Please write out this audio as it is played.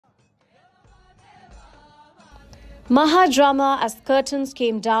Maha drama as curtains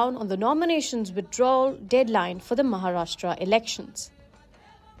came down on the nominations withdrawal deadline for the Maharashtra elections.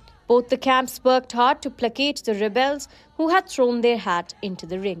 Both the camps worked hard to placate the rebels who had thrown their hat into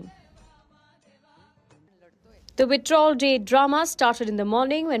the ring. The withdrawal day drama started in the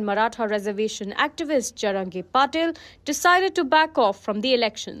morning when Maratha reservation activist Jarangi Patil decided to back off from the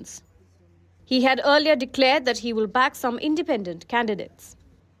elections. He had earlier declared that he will back some independent candidates.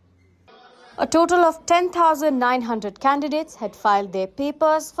 A total of 10,900 candidates had filed their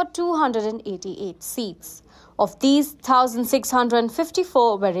papers for 288 seats. Of these,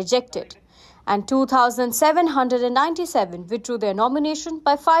 1,654 were rejected and 2,797 withdrew their nomination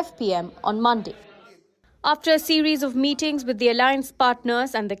by 5 p.m. on Monday. After a series of meetings with the alliance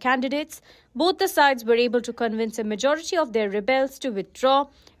partners and the candidates, both the sides were able to convince a majority of their rebels to withdraw,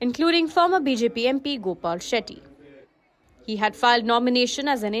 including former BJP MP Gopal Shetty. He had filed nomination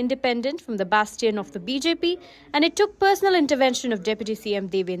as an independent from the bastion of the BJP, and it took personal intervention of Deputy CM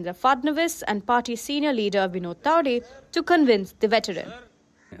Devendra Fadnavis and party senior leader Vinod Taude to convince the veteran.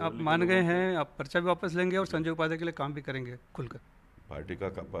 आप मान गए हैं, आप पर्चा भी वापस लेंगे और संजय उपाध्याय के लिए काम भी करेंगे खुलकर। पार्टी का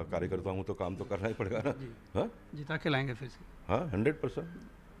कार्यकर्ता हूँ तो काम तो करना ही पड़ेगा ना। हाँ, जिता के लाएंगे फिर से। हाँ, 100%।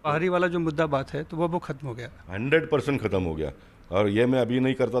 बाहरी वाला जो मुद्दा बात है तो वो खत्म हो गया। 100% खत्म हो गया और ये मैं अभी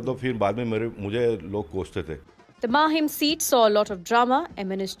नहीं करता तो फिर बाद में मुझे लोग कोसते थे। The Mahim seat saw a lot of drama.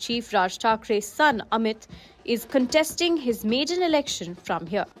 MNS chief Raj Thakkre's son Amit is contesting his maiden election from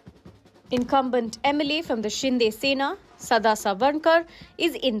here. Incumbent MLA from the Shinde Sena, Sada Savarkar,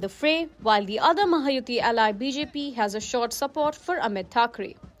 is in the fray, while the other Mahayuti ally BJP has assured support for Amit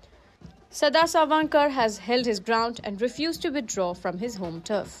Thakkre. Sada Savarkar has held his ground and refused to withdraw from his home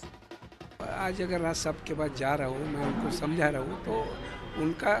turf. आज अगर राज साहब के पास जा रहा हूँ, मैं उनको समझा रहा हूँ तो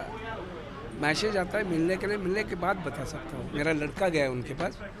उनका मैसेज आता है मिलने के लिए, मिलने के बाद बता सकता हूँ। मेरा लड़का गया है उनके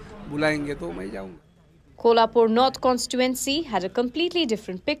पास, बुलाएंगे तो मैं जाऊँगा। Kolhapur North constituency had a completely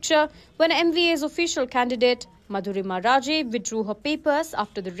different picture when MVA's official candidate Madhurima Raje withdrew her papers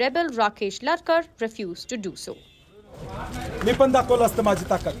after the rebel Rakesh Larkar refused to do so.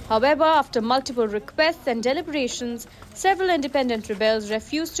 However, after multiple requests and deliberations, several independent rebels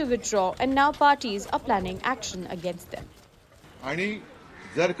refused to withdraw and now parties are planning action against them.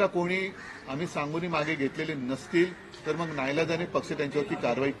 जर का कोणी आम्ही सांगून मागे घेतलेले नसतील तर मग नाईलाजाने पक्ष त्यांच्यावरती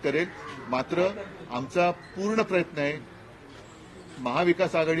कारवाई करेल. मात्र आमचा पूर्ण प्रयत्न आहे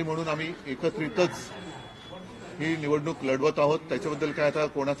महाविकास आघाडी म्हणून आम्ही एकत्रितच ही निवडणूक लढवत आहोत. त्याच्याबद्दल काय आता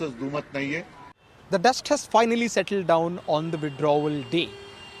कोणाचंच दुमत नाहीये. The dust has finally settled down on the withdrawal day,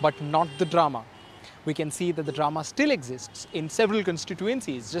 but not the drama. We can see that the drama still exists in several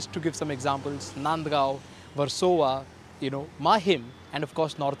constituencies. Just to give some examples, Nandgaon, Versova, Mahim, and of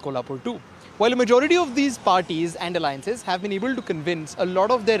course North Kolhapur too. While a majority of these parties and alliances have been able to convince a lot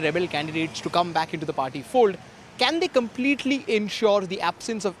of their rebel candidates to come back into the party fold, can they completely ensure the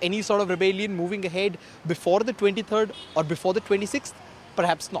absence of any sort of rebellion moving ahead before the 23rd or before the 26th?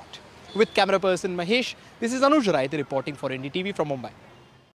 Perhaps not. With camera person Mahesh, this is Anuj Rai reporting for NDTV from Mumbai.